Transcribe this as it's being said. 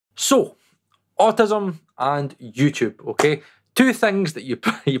So, autism and YouTube, okay? Two things that you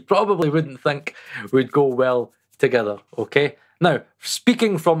probably wouldn't think would go well together, okay? Now,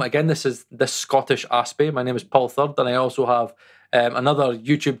 speaking from, again, this Scottish Aspie. My name is Paul Third, and I also have another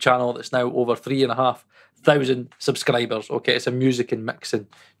YouTube channel that's now over 3,500 subscribers, okay? It's a music and mixing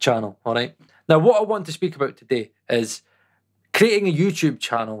channel, all right? Now, what I want to speak about today is creating a YouTube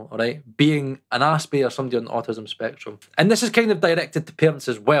channel, all right, being an Aspie or somebody on the autism spectrum. And this is kind of directed to parents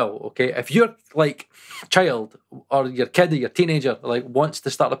as well, okay? If your child or your kid or your teenager wants to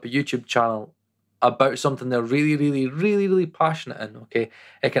start up a YouTube channel about something they're really passionate in, okay,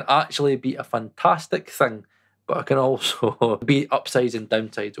 it can actually be a fantastic thing, but it can also be upsides and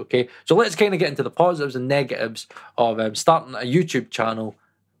downsides, okay? So let's kind of get into the positives and negatives of starting a YouTube channel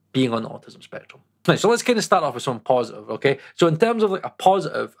being on the autism spectrum. Right, so let's kind of start off with something positive, okay? So in terms of a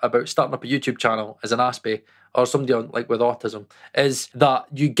positive about starting up a YouTube channel as an Aspie or somebody on with autism is that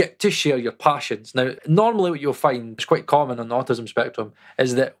you get to share your passions. Now, normally what you'll find is quite common on the autism spectrum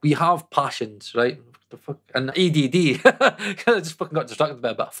is that we have passions, right? And ADD, I just fucking got distracted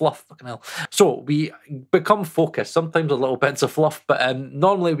by a bit of fluff, fucking hell. So we become focused, sometimes a little bits of fluff, but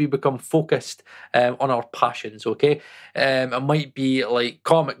normally we become focused on our passions, okay? It might be like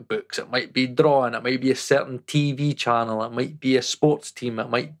comic books, it might be drawing, it might be a certain TV channel, it might be a sports team, it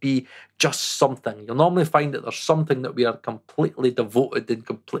might be just something. You'll normally find that there's something that we are completely devoted and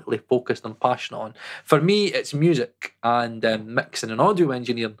completely focused and passionate on. For me, it's music and mixing and audio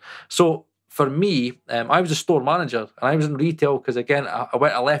engineering. So for me, I was a store manager and I was in retail because, again,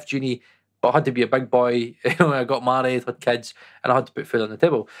 I left uni, but I had to be a big boy. I got married, had kids, and I had to put food on the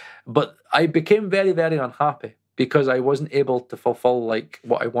table. But I became very unhappy because I wasn't able to fulfill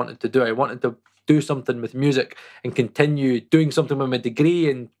what I wanted to do. I wanted to do something with music and continue doing something with my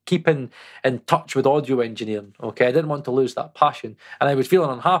degree and keeping in touch with audio engineering, okay? I didn't want to lose that passion, and I was feeling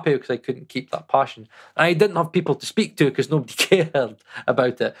unhappy because I couldn't keep that passion. And I didn't have people to speak to because nobody cared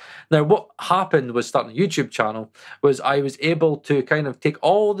about it. Now, what happened was starting a YouTube channel was I was able to kind of take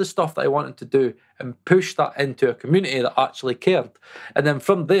all the stuff that I wanted to do and push that into a community that actually cared. And then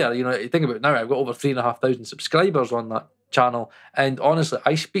from there, you think about it now, I've got over 3,500 subscribers on that channel, and honestly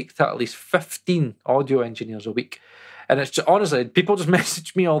I speak to at least 15 audio engineers a week, and it's just, honestly, people just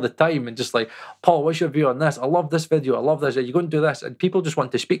message me all the time and just Paul, what's your view on this? I love this video, I love this, are you going to do this? And people just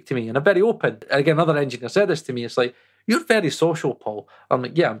want to speak to me, and I'm very open. And again, another engineer said this to me, it's you're very social, Paul. I'm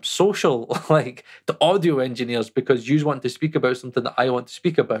like, yeah, I'm social to audio engineers because you want to speak about something that I want to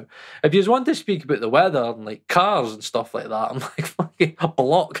speak about. If you want to speak about the weather and cars and stuff like that, I'm like, fucking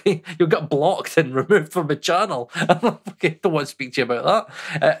block. You'll get blocked and removed from the channel. I'm like, fucking don't want to speak to you about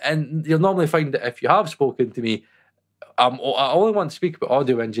that. And you'll normally find that if you have spoken to me, I only want to speak about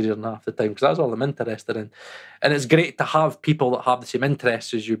audio engineering half the time because that's all I'm interested in. And it's great to have people that have the same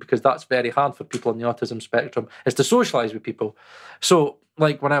interests as you, because that's very hard for people on the autism spectrum, is to socialise with people. So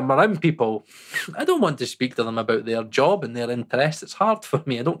when I'm around people, I don't want to speak to them about their job and their interests. It's hard for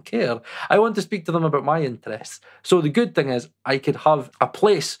me. I don't care. I want to speak to them about my interests. So the good thing is I could have a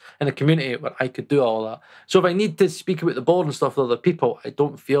place in a community where I could do all that. So if I need to speak about the boring stuff with other people, I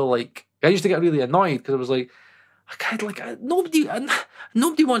don't feel like... I used to get really annoyed because I was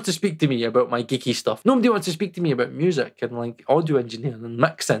nobody wants to speak to me about my geeky stuff. Nobody wants to speak to me about music and audio engineering and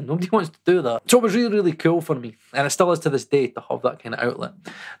mixing. Nobody wants to do that. So it was really cool for me, and it still is to this day, to have that kind of outlet.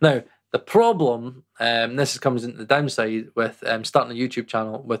 Now, the problem, this comes into the downside with starting a YouTube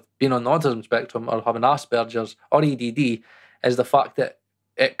channel, with being on the autism spectrum or having Aspergers or ADD, is the fact that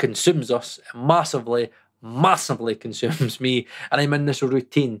it consumes us massively consumes me, and I'm in this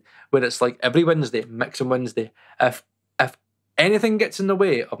routine where it's every Wednesday, Mixing Wednesday. If anything gets in the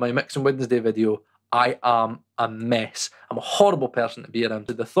way of my Mixing Wednesday video, I am a mess. I'm a horrible person to be around.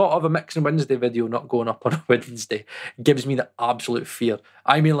 The thought of a Mixing Wednesday video not going up on a Wednesday gives me the absolute fear.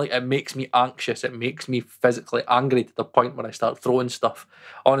 I mean, it makes me anxious. It makes me physically angry to the point where I start throwing stuff.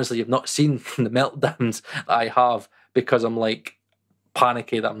 Honestly, you've not seen the meltdowns that I have because I'm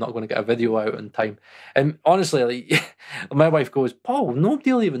panicky that I'm not going to get a video out in time. And honestly, my wife goes, Paul,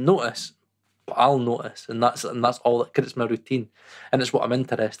 nobody will even notice, but I'll notice, and that's all, because it's my routine and it's what I'm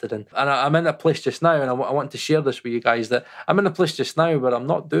interested in. And I'm in a place just now, and I want to share this with you guys, that I'm in a place just now where I'm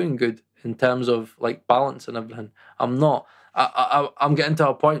not doing good in terms of balance and everything. I'm not. I'm getting to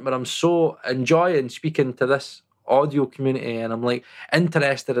a point where I'm so enjoying speaking to this audio community, and I'm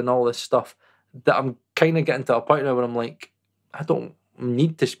interested in all this stuff, that I'm kind of getting to a point now where I'm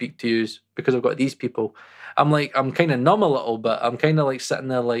need to speak to you because I've got these people. I'm kind of numb a little bit. I'm kind of like sitting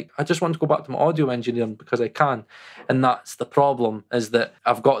there like, I just want to go back to my audio engineering because I can. And that's the problem, is that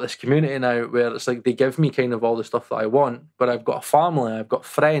I've got this community now where it's like they give me kind of all the stuff that I want, but I've got a family, I've got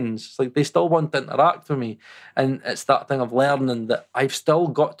friends. It's like they still want to interact with me. And it's that thing of learning that I've still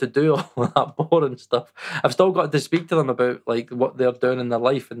got to do all that boring stuff. I've still got to speak to them about like what they're doing in their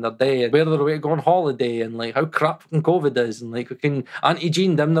life and their day, and where they're away to go on holiday, and like how crap fucking COVID is, and like fucking Auntie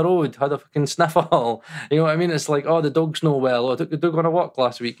Jean down the road had a fucking sniffle. You know what I mean? It's like, oh, the dog's no well. Oh, I took the dog on a walk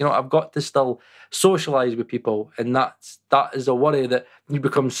last week. You know, I've got to still socialise with people, and that is a worry, that you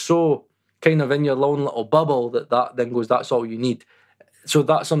become so kind of in your own little bubble that then goes, that's all you need. So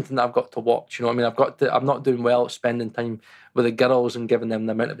that's something that I've got to watch. You know what I mean? I'm not doing well at spending time with the girls and giving them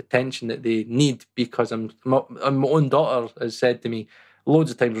the amount of attention that they need, because my own daughter has said to me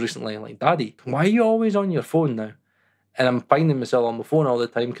loads of times recently, like, Daddy, why are you always on your phone now? And I'm finding myself on my phone all the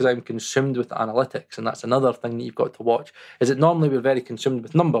time because I'm consumed with analytics. And that's another thing that you've got to watch, is that normally we're very consumed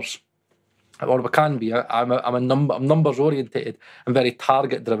with numbers, or we can be. I'm numbers orientated. I'm very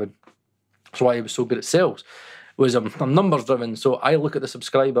target driven. That's why I was so good at sales. I'm numbers driven. So I look at the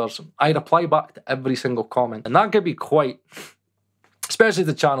subscribers, I reply back to every single comment, and that could be quite, especially if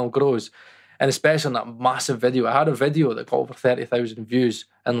the channel grows, and especially on that massive video. I had a video that got over 30,000 views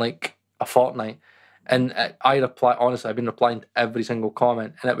in like a fortnight. And I reply, honestly, I've been replying to every single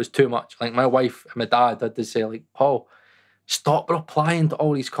comment, and it was too much. Like, my wife and my dad had to say, like, Paul, stop replying to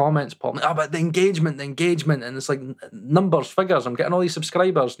all these comments, Paul. Like, but the engagement. And it's like numbers, figures. I'm getting all these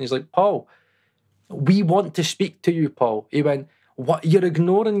subscribers. And he's like, Paul, we want to speak to you, Paul. He went, what? You're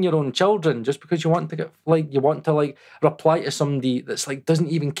ignoring your own children just because you want to reply to somebody that's like, doesn't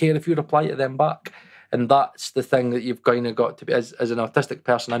even care if you reply to them back. And that's the thing that you've kind of got to be, as an autistic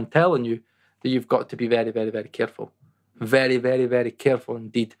person, I'm telling you, that you've got to be very, very, very careful. Very, very, very careful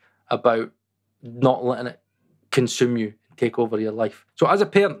indeed about not letting it consume you and take over your life. So as a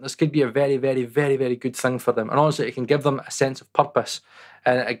parent, this could be a very, very, very, very good thing for them. And honestly, it can give them a sense of purpose,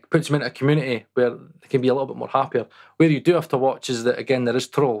 and it puts them into a community where they can be a little bit more happier. Where you do have to watch is that, again, there is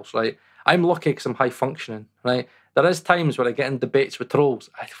trolls, right? I'm lucky because I'm high functioning, right? There is times where I get in debates with trolls.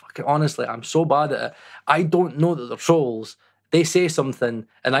 Honestly, I'm so bad at it. I don't know that they're trolls. They say something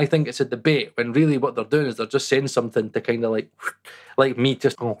and I think it's a debate, when really what they're doing is they're just saying something to kind of like me,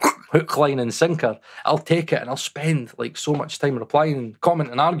 just go hook, line and sinker. I'll take it and I'll spend like so much time replying,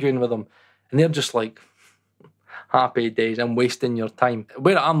 commenting, arguing with them, and they're just like, happy days, I'm wasting your time.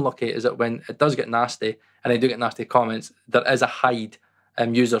 Where I'm lucky is that when it does get nasty, and I do get nasty comments, there is a hide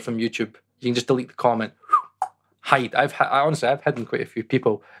user from YouTube. You can just delete the comment, hide. Honestly, I've hidden quite a few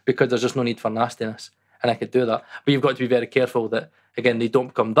people because there's just no need for nastiness. And I could do that. But you've got to be very careful that, again, they don't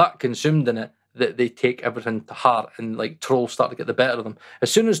become that consumed in it that they take everything to heart, and like trolls start to get the better of them.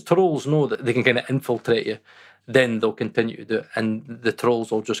 As soon as trolls know that they can kind of infiltrate you, then they'll continue to do it. And the trolls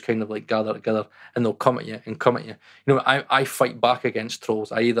will just kind of like gather together and they'll come at you and come at you. You know, I fight back against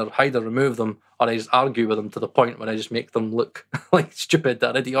trolls. I either remove them or I just argue with them to the point where I just make them look like stupid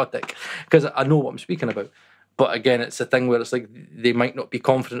or idiotic, because I know what I'm speaking about. But again, it's a thing where it's like they might not be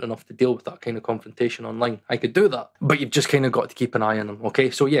confident enough to deal with that kind of confrontation online. I could do that, but you've just kind of got to keep an eye on them, okay?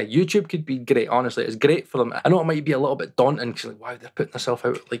 So yeah, YouTube could be great, honestly. It's great for them. I know it might be a little bit daunting because like, wow, they're putting themselves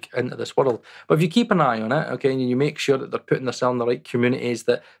out like into this world. But if you keep an eye on it, okay, and you make sure that they're putting themselves in the right communities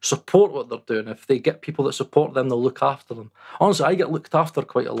that support what they're doing, if they get people that support them, they'll look after them. Honestly, I get looked after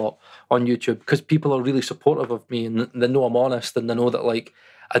quite a lot on YouTube because people are really supportive of me, and they know I'm honest, and they know that like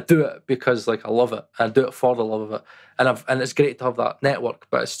I do it because like I love it. I do it for the love of it. And it's great to have that network,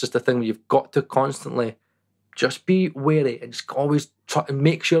 but it's just a thing where you've got to constantly just be wary and just always try to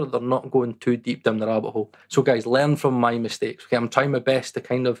make sure that they're not going too deep down the rabbit hole. So guys, learn from my mistakes. Okay, I'm trying my best to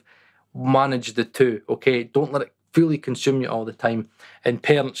kind of manage the two. Okay, don't let it fully consume you all the time. And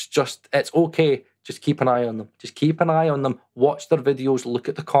parents, just, it's okay. Just keep an eye on them. Just keep an eye on them. Watch their videos, look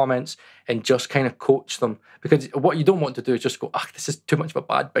at the comments, and just kind of coach them. Because what you don't want to do is just go, this is too much of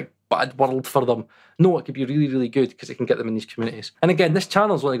a bad world for them. No, it could be really, really good because it can get them in these communities. And again, this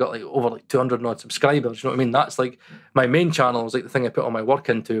channel's only got like over 200 odd subscribers. You know what I mean? That's like my main channel is like the thing I put all my work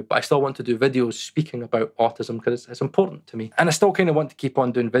into. But I still want to do videos speaking about autism because it's important to me. And I still kind of want to keep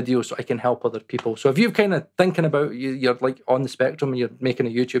on doing videos so I can help other people. So if you're kind of thinking about you're like on the spectrum and you're making a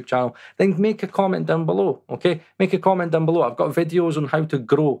YouTube channel, then make a comment down below. Okay, make a comment down below. I've got videos on how to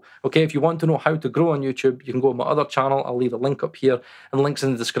grow. Okay, if you want to know how to grow on YouTube, you can go to my other channel. I'll leave a link up here and links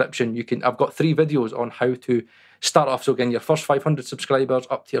in the description. description. I've got 3 videos on how to start off. So again, your first 500 subscribers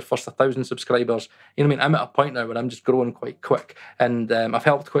up to your first 1,000 subscribers. You know what I mean? I'm at a point now where I'm just growing quite quick, and I've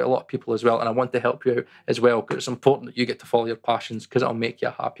helped quite a lot of people as well, and I want to help you out as well, because it's important that you get to follow your passions, because it'll make you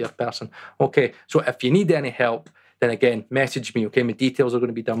a happier person. Okay, so if you need any help, then again, message me, okay? My details are going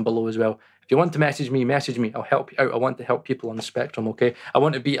to be down below as well. If you want to message me, I'll help you out. I want to help people on the spectrum, okay? I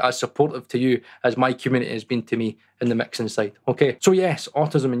want to be as supportive to you as my community has been to me in the mixing side, okay? So yes,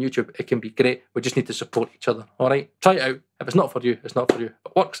 autism and YouTube, it can be great. We just need to support each other, all right? Try it out. If it's not for you, it's not for you. If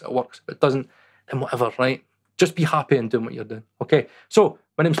it works, it works. If it doesn't, then whatever, right? Just be happy in doing what you're doing, okay? So,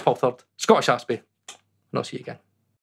 my name's Paul Third, Scottish Aspie, and I'll see you again.